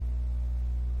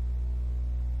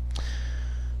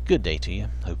Good day to you.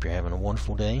 Hope you're having a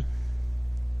wonderful day.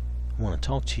 I want to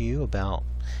talk to you about,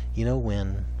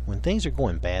 when things are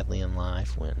going badly in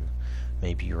life, when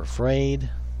maybe you're afraid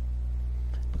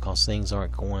because things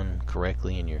aren't going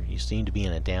correctly and you seem to be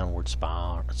in a downward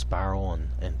spiral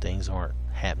and things aren't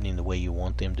happening the way you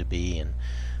want them to be, and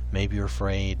maybe you're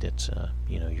afraid that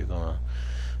you're going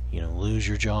to lose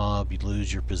your job, you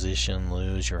lose your position,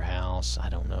 lose your house, I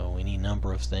don't know, any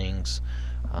number of things.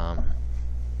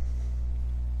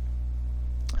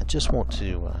 I just want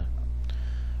to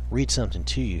read something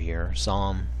to you here.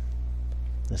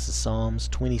 This is Psalms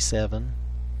 27,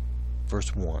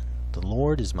 verse 1. The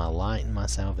Lord is my light and my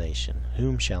salvation.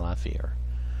 Whom shall I fear?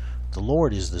 The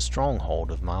Lord is the stronghold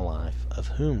of my life. Of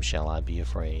whom shall I be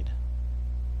afraid?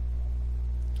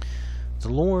 The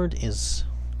Lord is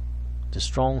the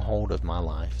stronghold of my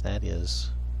life. That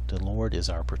is, the Lord is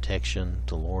our protection.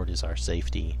 The Lord is our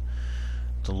safety.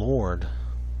 The Lord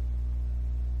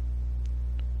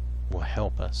will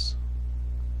help us.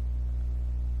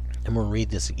 I'm going to read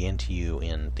this again to you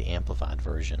in the Amplified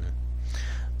Version.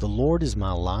 The Lord is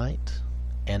my light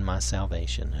and my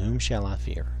salvation. Whom shall I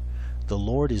fear? The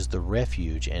Lord is the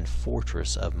refuge and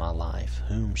fortress of my life.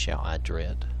 Whom shall I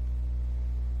dread?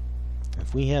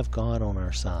 If we have God on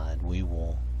our side, we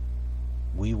will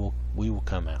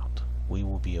come out. We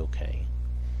will be okay.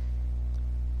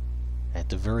 At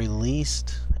the very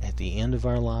least, at the end of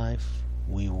our life,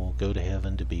 we will go to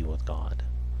heaven to be with God.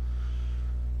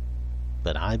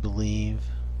 But I believe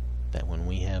that when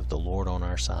we have the Lord on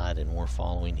our side and we're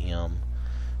following Him,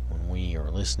 when we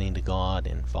are listening to God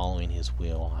and following His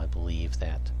will, I believe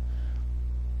that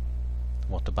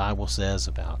what the Bible says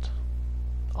about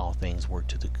all things work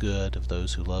to the good of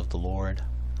those who love the Lord,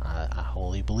 I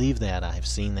wholly believe that. I have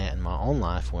seen that in my own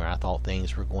life where I thought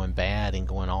things were going bad and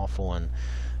going awful and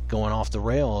going off the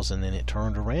rails, and then it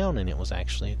turned around and it was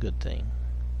actually a good thing.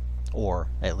 Or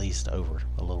at least over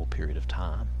a little period of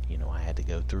time. I had to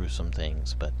go through some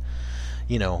things, but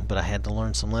I had to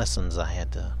learn some lessons. I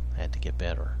had to get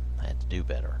better. I had to do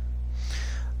better.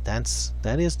 That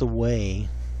is the way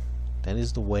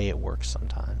it works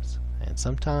sometimes. And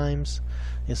sometimes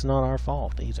it's not our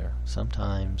fault either.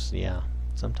 Sometimes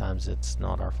it's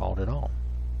not our fault at all.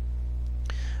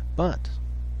 But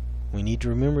we need to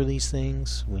remember these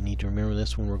things. We need to remember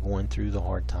this when we're going through the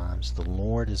hard times. The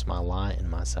Lord is my light and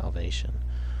my salvation.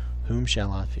 Whom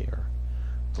shall I fear?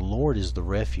 The Lord is the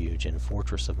refuge and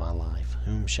fortress of my life.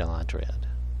 Whom shall I dread?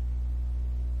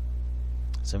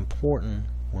 It's important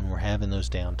when we're having those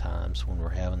down times, when we're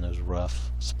having those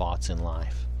rough spots in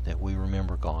life, that we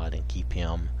remember God and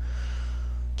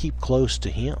keep close to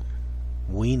Him.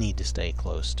 We need to stay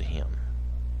close to Him.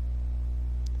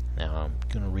 Now I'm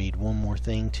going to read one more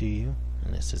thing to you,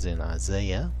 and this is in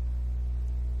Isaiah.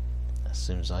 As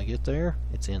soon as I get there,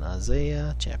 it's in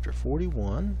Isaiah chapter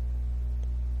 41,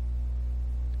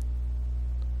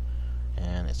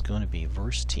 and it's going to be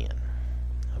verse 10.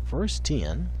 Now, verse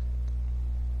 10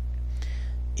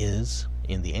 is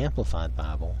in the Amplified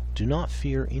Bible. Do not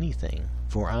fear anything,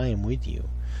 for I am with you.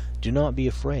 Do not be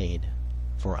afraid,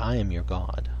 for I am your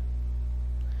God.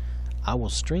 I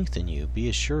will strengthen you. Be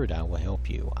assured I will help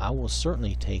you. I will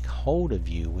certainly take hold of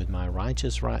you with my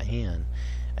righteous right hand,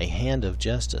 a hand of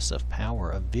justice, of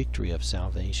power, of victory, of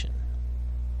salvation.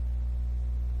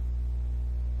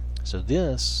 So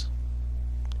this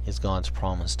is God's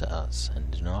promise to us.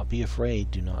 And do not be afraid,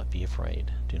 do not be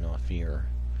afraid, do not fear.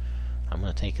 I'm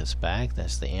going to take us back.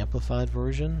 That's the Amplified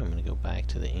Version. I'm going to go back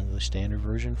to the English Standard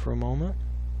Version for a moment.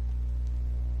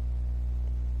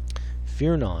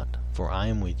 Fear not, for I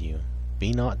am with you.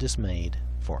 Be not dismayed,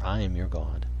 for I am your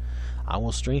God. I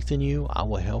will strengthen you, I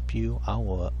will help you, I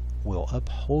will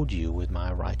uphold you with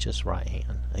my righteous right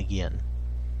hand. Again,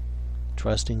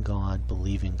 trusting God,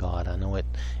 believing God. I know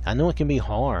it can be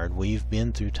hard. We've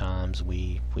been through times,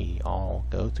 we all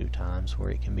go through times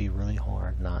where it can be really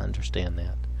hard, and I understand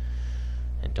that.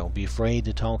 And don't be afraid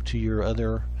to talk to your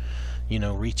other,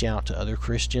 reach out to other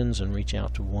Christians and reach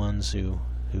out to ones who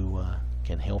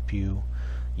can help you,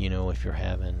 if you're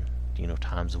having,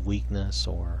 times of weakness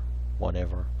or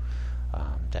whatever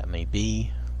that may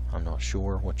be. I'm not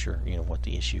sure what what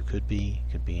the issue could be.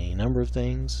 It could be any number of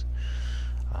things.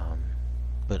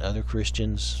 But other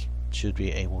Christians should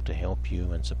be able to help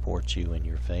you and support you in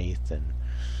your faith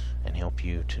and help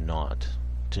you to not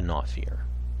fear.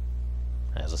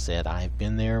 As I said, I have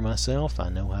been there myself. I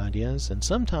know how it is. And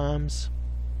sometimes,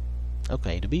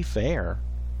 to be fair,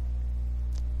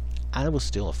 I was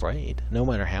still afraid. No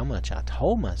matter how much I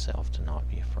told myself to not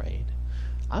be afraid,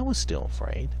 I was still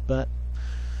afraid. But,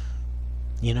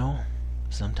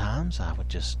 sometimes I would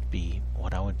just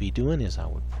what I would be doing is I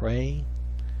would pray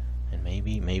And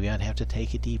maybe I'd have to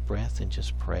take a deep breath and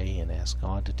just pray and ask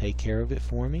God to take care of it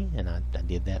for me. And I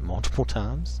did that multiple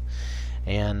times.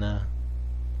 And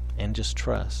just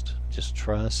trust. Just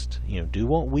trust. Do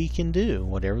what we can do.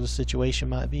 Whatever the situation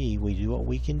might be, we do what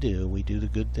we can do. We do the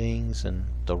good things and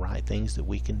the right things that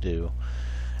we can do.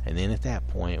 And then at that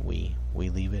point, we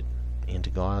leave it into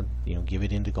God, give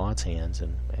it into God's hands,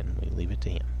 and we leave it to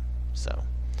Him. So,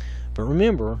 but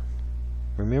remember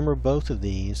both of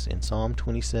these in Psalm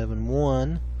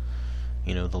 27:1.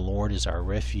 The Lord is our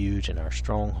refuge and our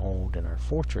stronghold and our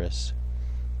fortress.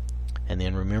 And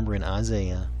then remember in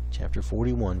Isaiah chapter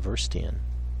 41 verse 10,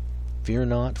 fear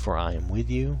not, for I am with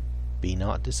you. Be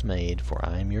not dismayed, for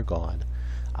I am your God.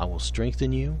 I will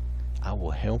strengthen you. I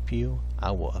will help you.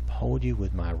 I will uphold you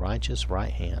with my righteous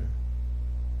right hand.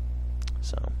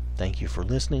 So, thank you for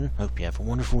listening. Hope you have a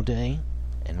wonderful day.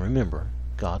 And remember,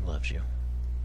 God loves you.